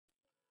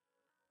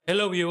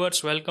Hello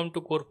viewers, welcome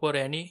to Core for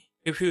Any.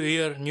 If you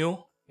hear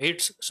new,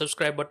 hit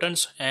subscribe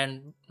buttons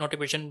and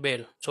notification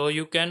bell so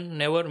you can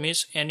never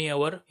miss any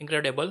our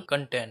incredible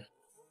content.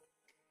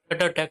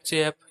 Flutter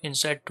Taxi App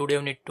inside today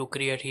we need to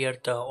create here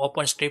the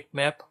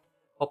OpenStreetMap,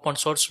 open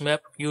source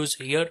map use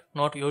here,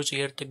 not use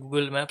here the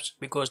Google Maps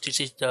because this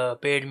is the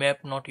paid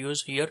map not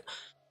use here.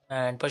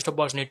 And first of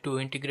all need to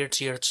integrate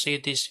here, see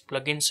these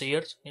plugins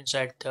here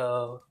inside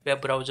the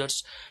web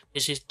browsers.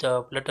 This is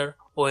the Flutter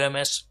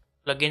OMS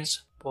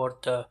plugins for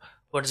the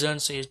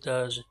versions is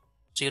the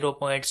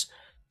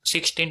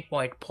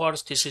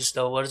 0.16.4. This is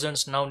the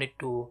versions. Now need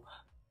to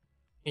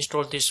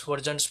install these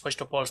versions.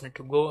 First of all need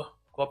to go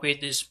copy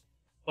this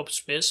pub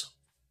space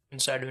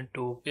inside, need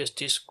to paste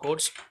these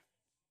codes,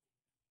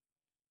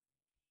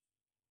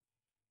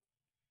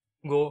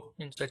 go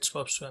inside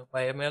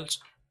YMLs,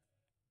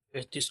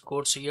 paste these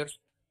codes here.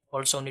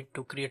 Also need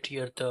to create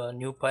here the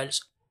new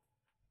files,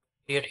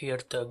 create here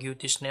the give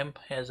this name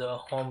as a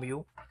home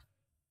view,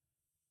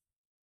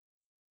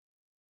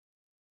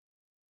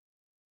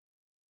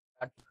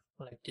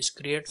 like this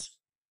creates.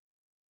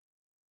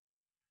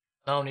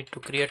 Now need to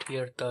create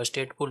here the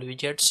stateful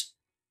widgets,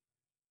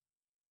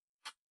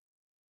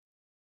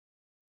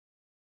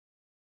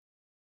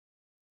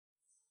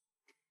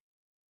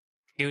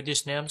 give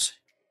these names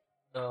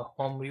the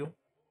home view.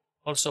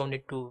 Also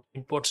need to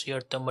import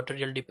here the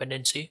material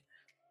dependency.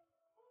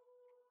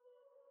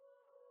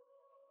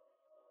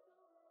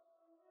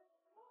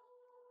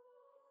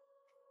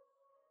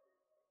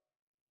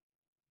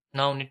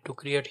 Now need to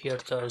create here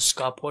the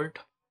scaffold.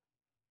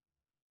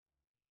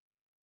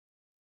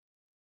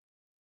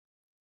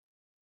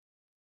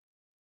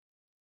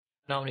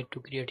 Now need to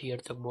create here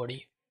the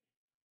body.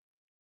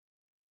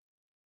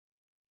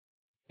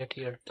 Get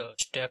here the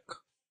stack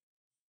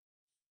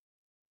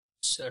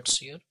sets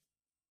here.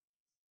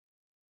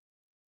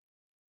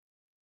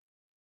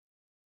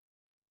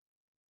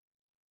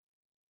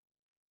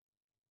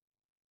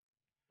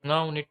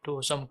 Now need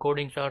to some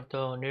codings are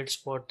the needs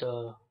for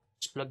the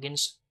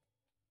plugins.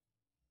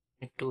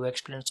 Need to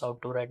explain how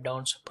to write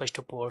down. First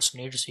of all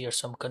needs here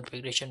some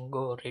configuration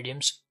go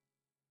redeems.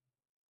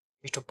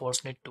 First of all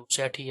need to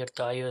set here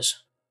the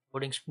iOS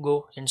codings,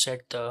 go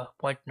inside the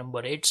point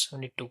number 8. So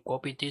need to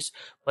copy these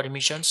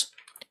permissions,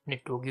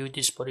 need to give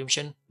this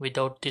permission.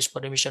 Without this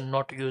permission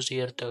not use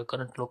here the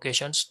current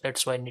locations,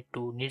 that's why need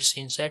to needs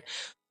inside.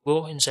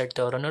 Go inside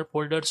the runner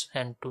folders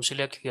and to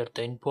select here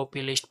the info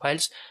plist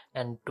files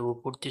and to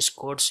put these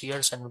codes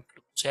here and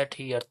set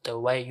here the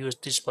why use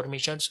these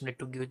permissions. Need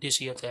to give this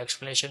here the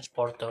explanations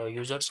for the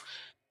users.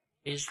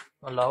 Is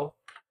allow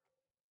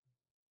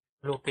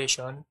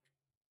location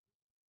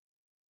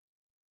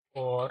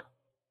or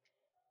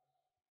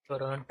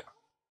current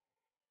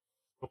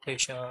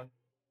location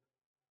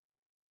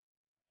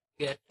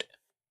get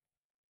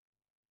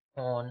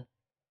on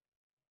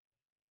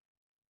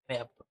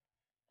map,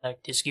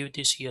 like this. Give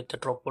this here the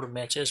proper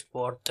matches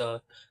for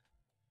the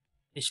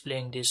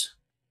displaying this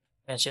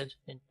message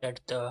inside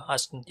the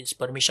asking these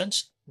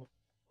permissions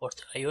for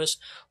the iOS.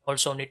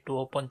 Also need to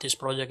open this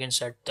project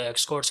inside the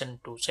Xcode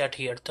and to set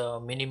here the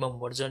minimum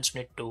versions.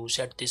 Need to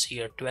set this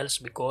here 12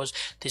 because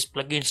these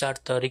plugins are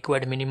the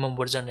required minimum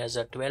version as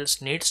a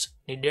 12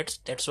 needed.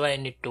 That's why I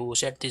need to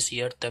set this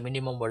here the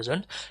minimum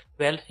version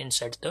 12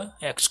 inside the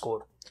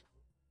Xcode.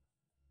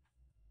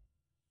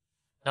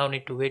 Now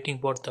need to waiting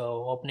for the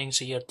openings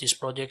here these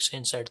projects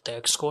inside the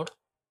Xcode.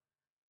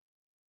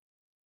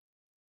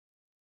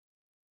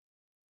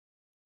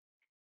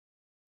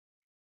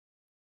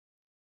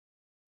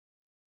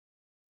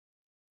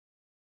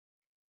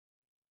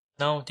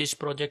 Now these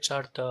projects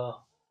are the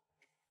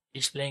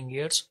displaying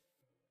here.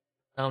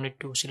 Now need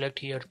to select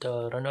here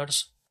the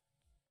runners,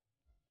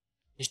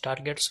 these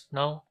targets.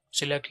 Now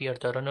select here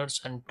the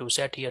runners and to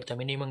set here the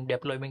minimum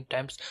deployment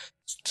times,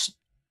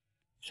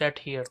 set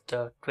here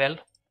the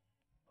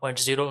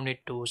 12.0. need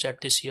to set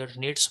this here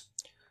needs,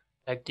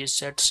 like this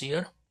sets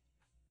here.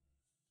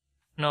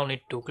 Now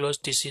need to close.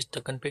 This is the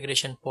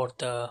configuration for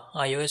the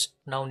iOS.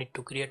 Now need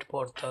to create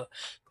for the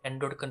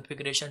Android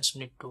configurations.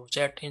 Need to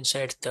set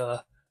inside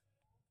the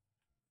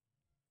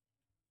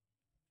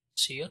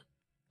here.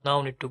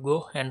 Now need to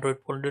go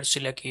Android folder,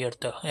 select here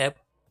the app,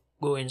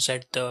 go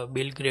inside the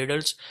build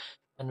gradles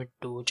and need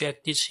to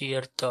check this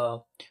here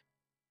the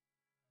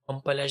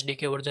compile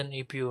SDK version.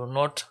 If you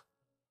not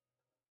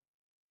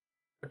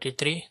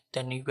 33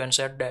 then you can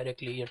set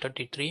directly here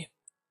 33.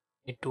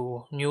 Need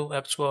to new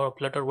apps for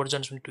Flutter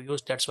versions need to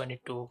use, that's why I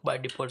need to by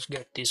default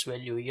get this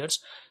value here.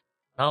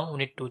 Now we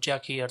need to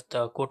check here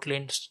the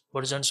Kotlin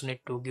versions.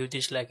 Need to give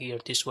this like here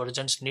this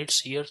versions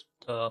needs here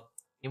the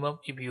minimum.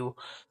 If you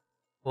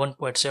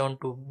 1.7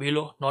 to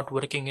below not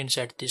working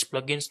inside these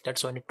plugins,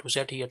 that's why I need to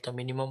set here the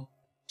minimum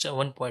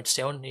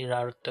 1.7. here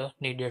are the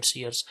needed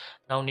here.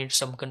 Now need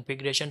some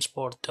configurations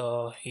for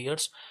the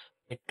years.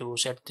 Need to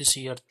set this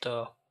here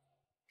the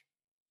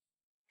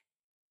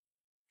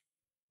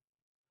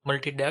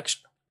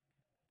multi-text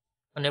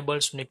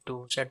enables. Need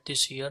to set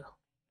this here.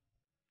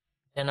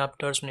 Then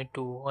after need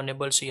to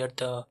enables here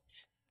the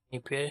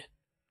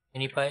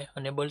unify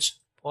enables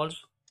false.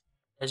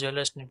 as well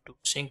as need to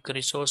sync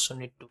resource. So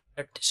need to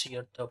set this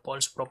here the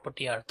pulse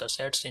property are the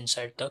sets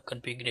inside the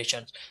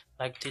configurations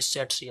like this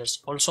sets here.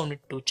 Also need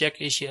to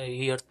check is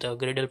here the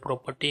Gradle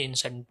property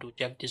inside. Need to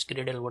check this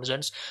Gradle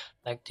versions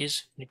like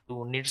this. Need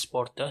to needs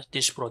for the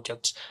this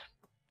projects.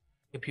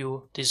 If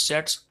you this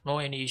sets no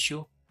any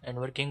issue and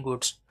working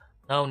goods.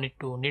 Now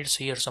needs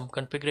here some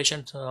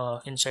configurations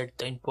inside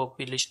the info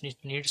list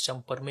needs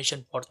some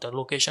permission for the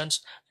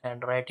locations,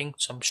 and writing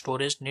some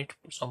storage need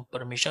some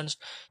permissions,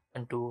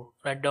 and to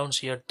write down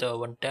here the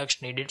one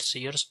text needed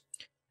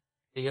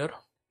here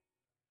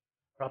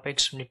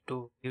graphics need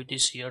to give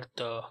this here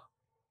the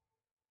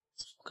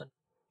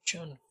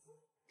configuration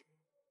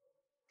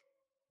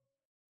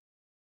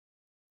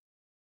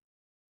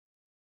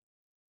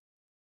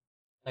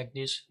like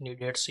this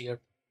needed here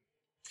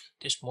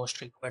this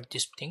most required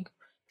this thing.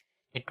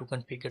 Need to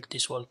configure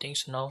these all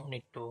things. Now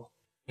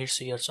needs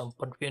here some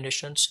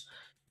permissions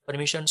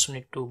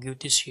need to give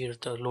this here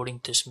the loading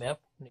this map.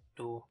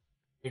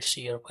 Needs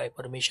here 5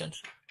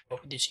 permissions of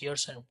this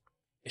years and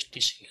paste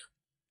this here.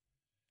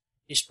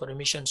 These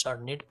permissions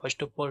are need.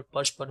 First of all,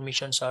 first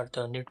permissions are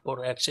the need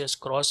for access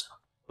cross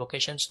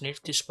locations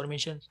needs this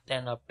permission.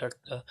 Then after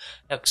the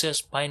access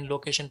find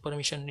location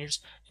permission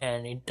needs,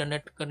 and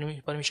internet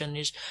permission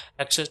needs,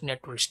 access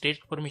network state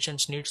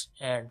permissions needs,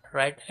 and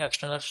write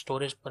external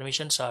storage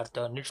permissions are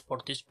the needs for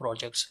these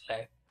projects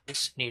like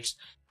this needs.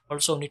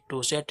 Also need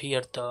to set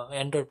here the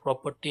Android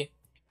property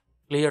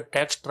clear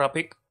text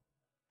traffic.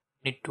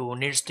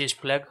 Needs this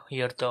flag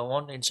here the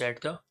one inside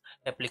the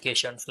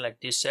applications like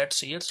this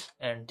sets here,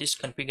 and these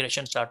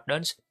configurations are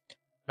done.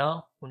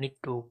 Now we need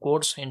to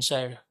codes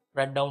inside.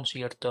 Write down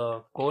here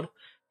the code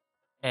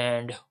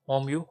and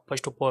home view.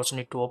 First of all,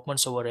 need to open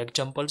our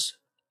examples.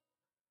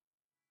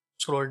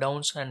 Scroll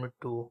down and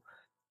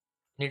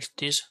need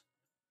this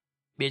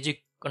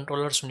basic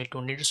controllers. Need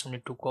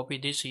to copy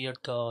this here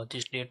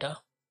this data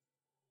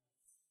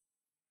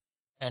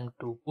and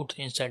to put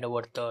inside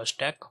our the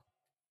stack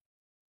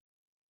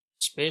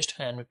space,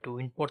 and to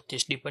import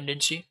this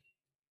dependency.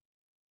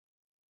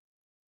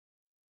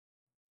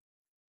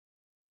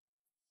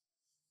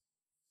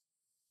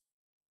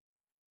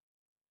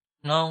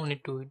 Now we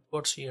need to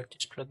import here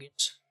these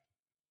plugins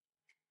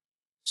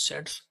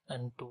sets,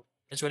 and to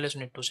as well as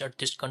need to set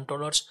these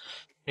controllers.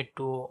 Need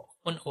to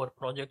open our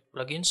project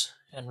plugins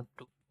and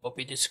to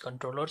copy these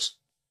controllers.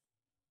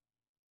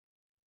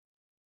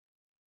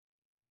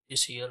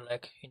 This here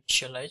like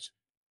initialize,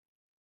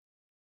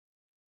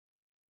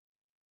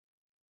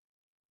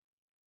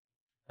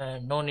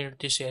 and no need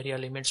this area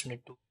limits.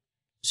 Need to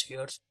this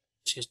here.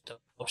 This is the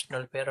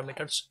optional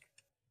parameters.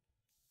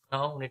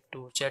 Now need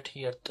to set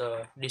here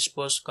the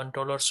dispose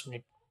controllers. Need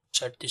to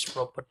set this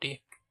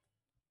property.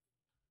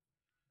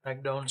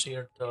 Write down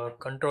here the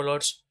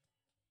controllers.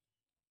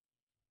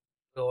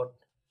 Dot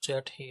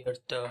set here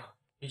the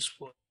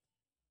dispose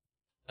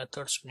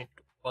methods. Need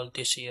to call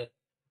this here.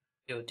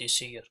 Give this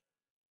here.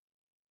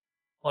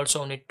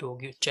 Also need to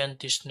change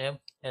this name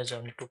as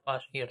I need to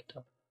pass here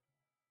the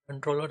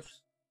controllers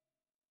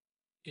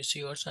this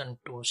here, and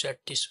to set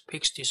this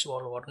fix this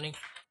wall warning.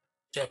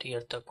 Set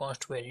here the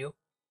const value.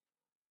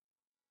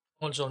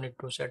 Also need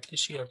to set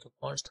this here the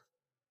const.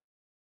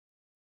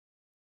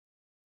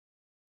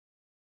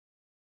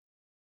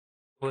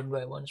 One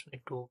by one, we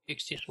need to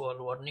fix this wall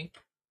warning.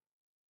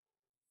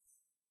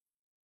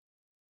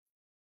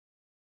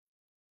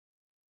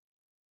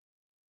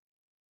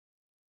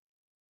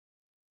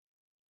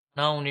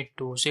 Now we need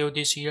to save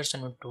this here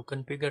and need to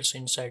configure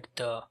inside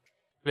the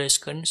play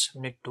screens.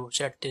 We need to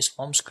set this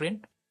home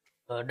screen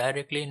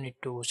directly. Need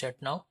to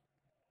set now,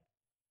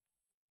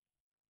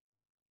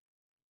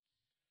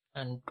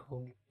 and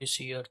to this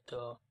here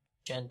the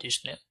change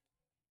this name.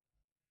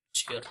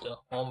 This here the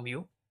home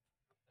view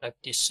like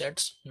this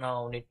sets.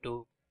 Now need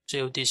to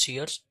save this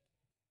here.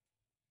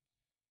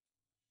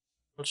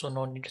 Also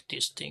no need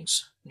these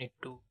things. Need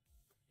to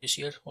this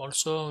here.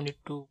 Also need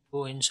to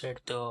go inside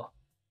the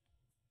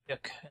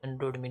check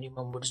Android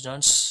minimum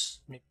versions.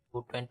 Need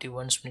to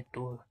 21. Need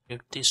to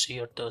need this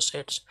here the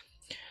sets.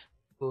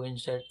 Go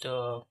inside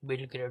the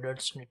build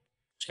graders. Need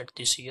to set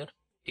this here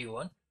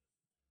T1.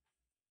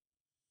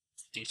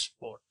 This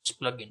for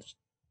plugins.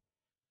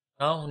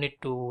 Now need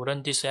to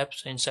run these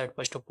apps inside.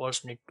 First of all,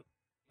 need to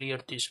clear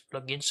these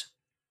plugins.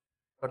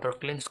 Flutter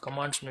cleanse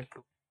commands need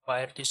to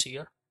fire this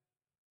here.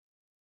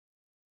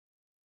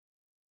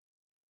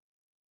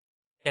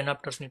 Then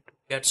after need to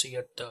get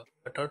here the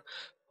Flutter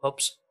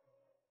hubs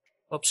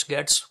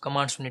gets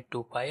commands need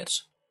to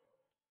fires.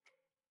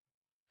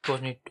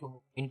 Because need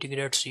to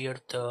integrate here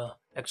the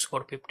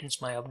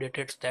X415 my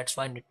updated. That's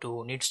why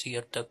needs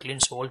here the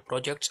cleanse all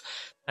projects,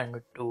 and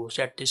need to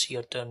set this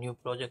here the new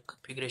project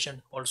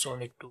configuration. Also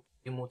need to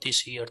remove this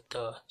here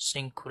the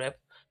sync wrap.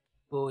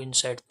 Go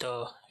inside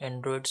the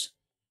Androids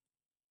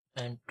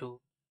and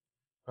to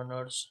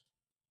runners.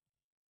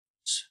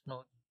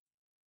 No,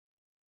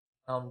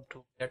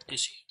 to get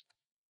this here.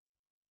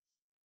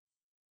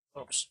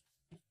 Oops.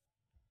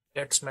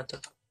 Gets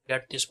method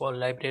get this all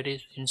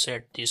libraries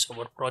inside this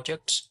our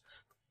projects.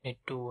 Need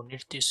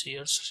this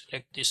here.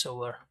 Select this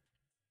our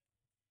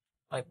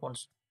iPhone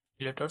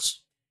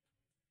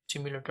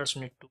simulators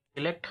need to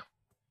select,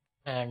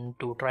 and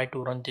to try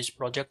to run this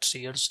project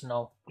here.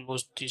 Now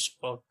close this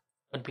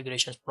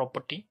configurations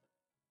property,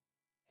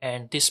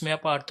 and this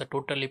map are the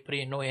totally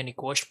free, no any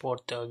cost for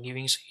the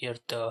givings here,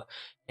 the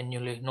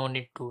annually, no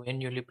need to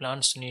annually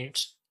plans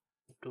needs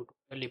to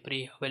totally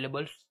free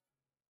available.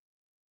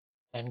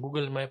 And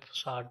Google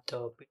Maps are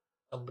the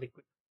some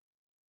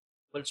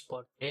requirables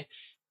per day,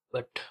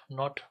 but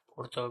not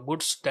for the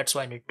goods. That's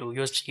why I need to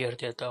use here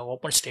the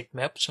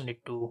OpenStreetMaps. So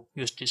need to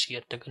use this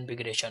here the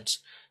configurations.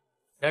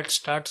 That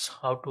starts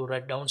how to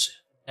write down,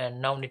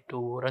 and now need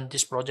to run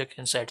this project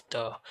inside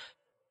the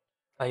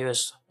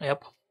iOS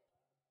app.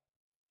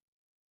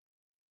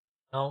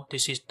 Now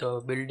this is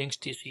the buildings,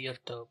 this here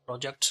the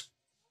projects,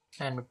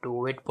 and to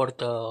wait for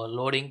the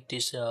loading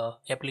these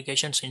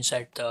applications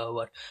inside the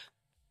our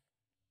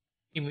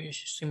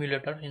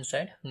simulator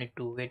inside. Need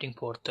to waiting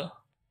for the,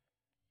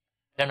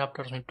 then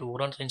after need to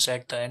run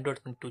inside the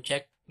Android, need to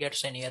check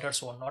gets any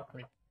errors or not,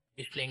 need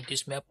displaying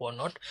this map or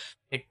not,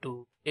 need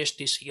to test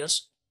this here.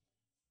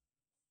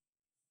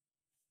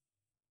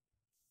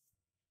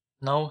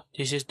 Now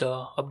this is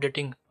the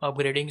upgrading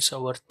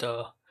our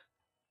the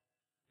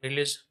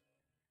release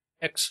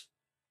X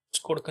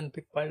code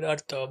config file are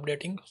the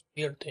updating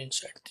here the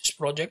inside this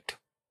project.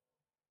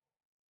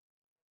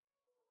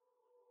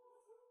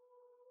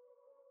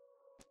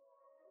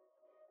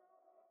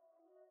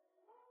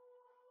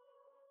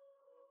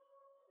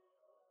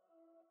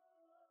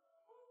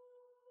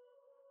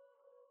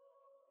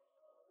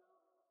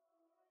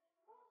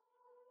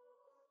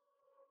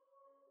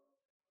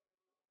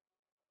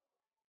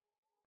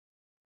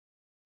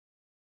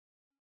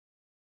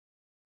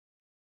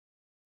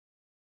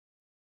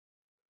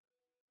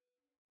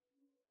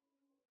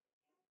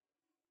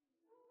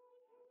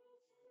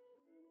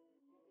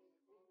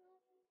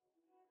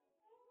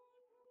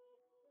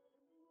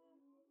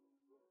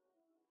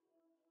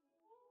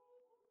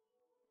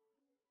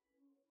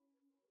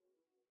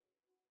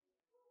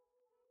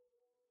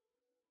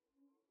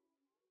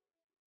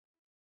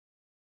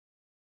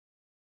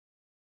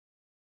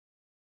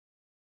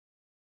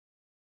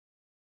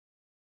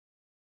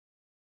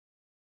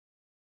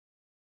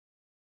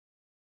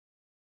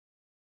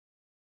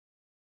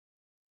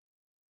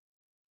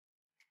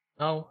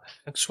 Now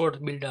export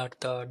build are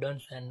the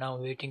done, and now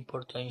waiting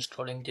for the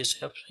installing these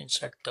apps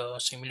inside the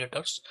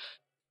simulators.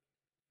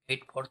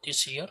 Wait for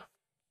this here.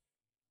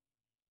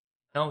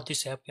 Now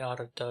this app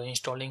are the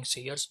installing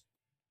here,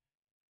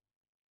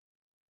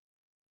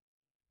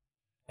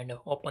 and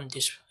open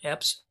these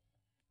apps.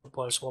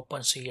 First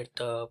open here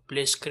the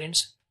play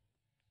screens,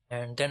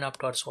 and then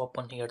afterwards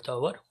open here the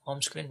our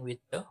home screen with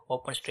the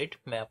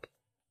OpenStreetMap.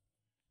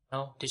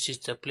 Now this is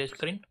the play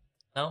screen.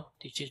 Now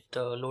this is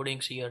the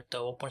loadings here the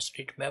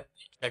OpenStreetMap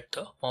at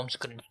the home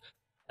screen.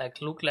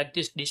 Like look like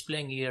this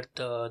displaying here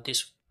the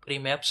this free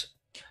maps.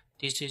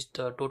 This is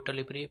the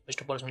totally free.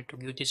 First of all, we need to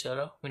give this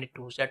error. We need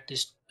to set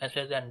this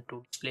message and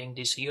to displaying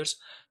these years.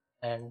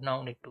 And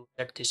now need to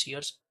set this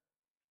years.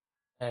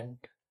 And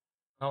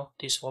now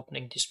this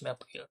opening this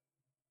map here.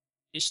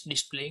 This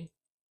displaying.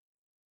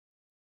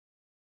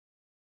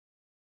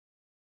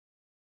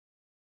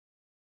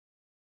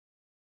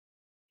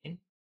 In.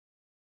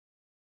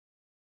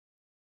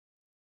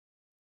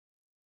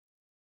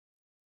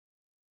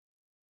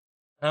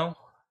 Now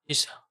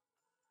this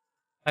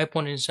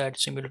iPhone inside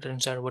simulator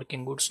inside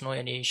working goods. No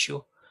any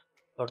issue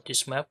for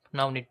this map.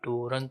 Now need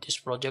to run this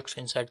projects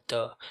inside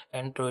the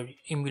Android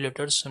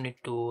emulators. So need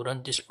to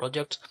run this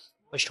projects.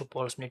 First of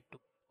all, need to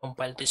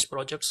compile these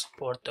projects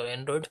for the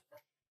Android.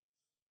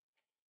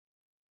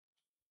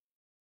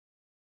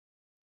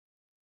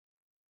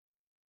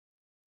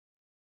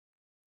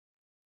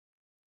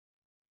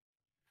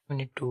 We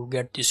need to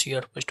get this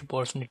here. First of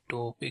all, need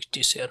to fix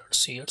these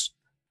errors here.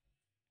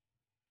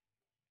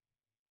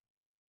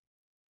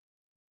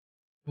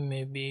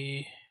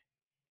 Maybe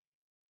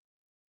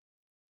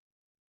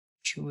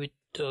issue with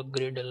the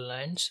gradle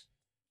lines.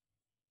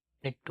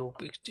 Need to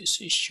fix this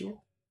issue.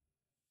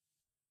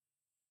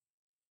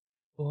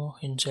 So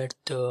inside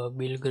the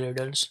bill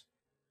gradles,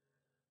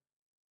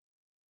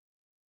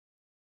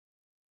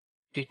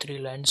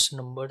 T3 lines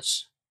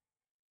numbers.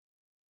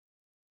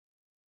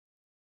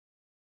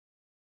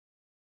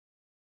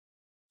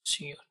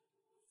 See here.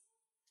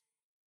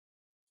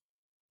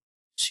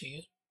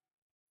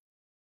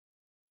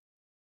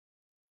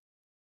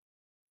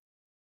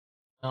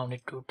 Now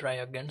need to try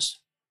again.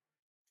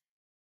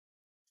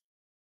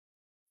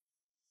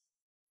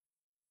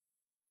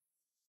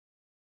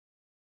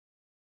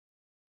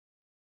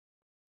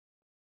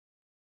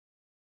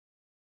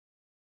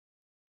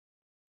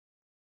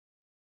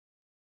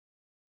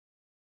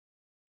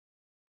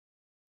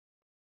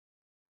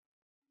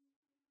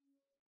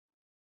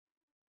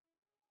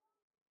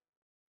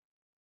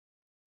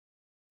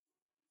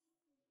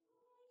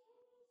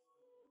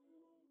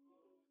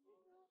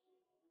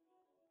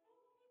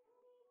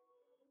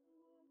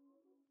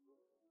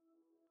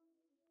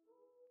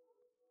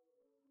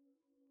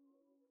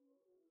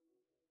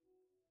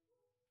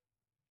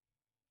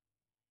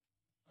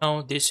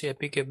 Now this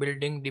APK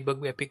building debug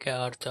APK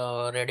are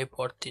the ready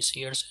for this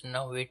years and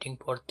now waiting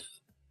for the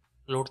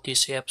load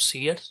these apps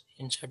here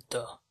inside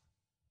the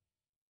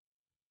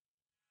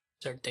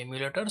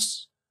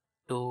emulators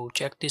to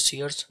check this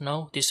years.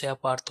 Now this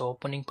app are the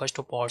opening. First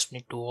of all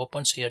need to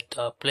open here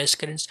the play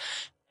screens,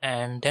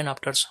 and then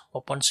after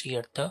opens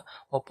here the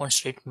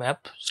OpenStreetMap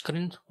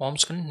screen, home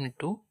screen need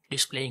to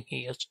displaying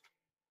here.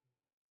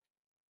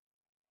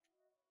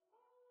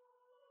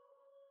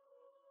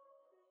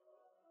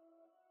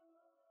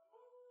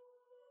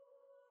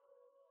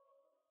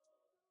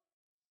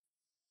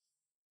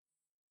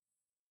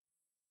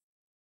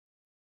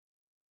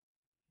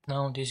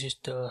 Now this is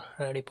the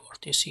ready for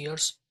this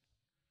years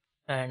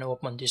and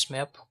open this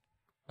map.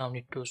 Now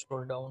need to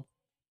scroll down,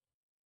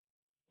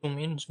 zoom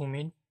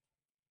in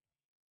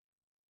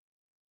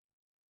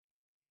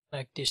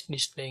like this,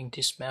 displaying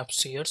this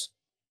maps here.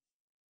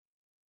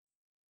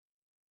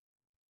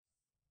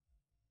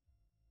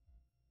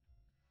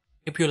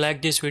 If you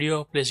like this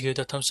video, please give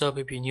the thumbs up.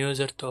 If you're new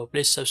user, so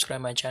please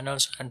subscribe my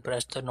channels and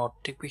press the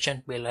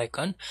notification bell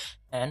icon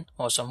and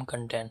awesome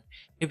content.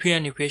 If you have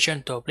any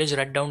question, so please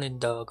write down in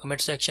the comment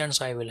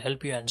sections. I will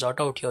help you and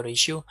sort out your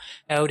issue.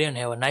 Everyone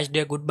have a nice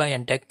day. Goodbye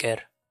and take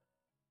care.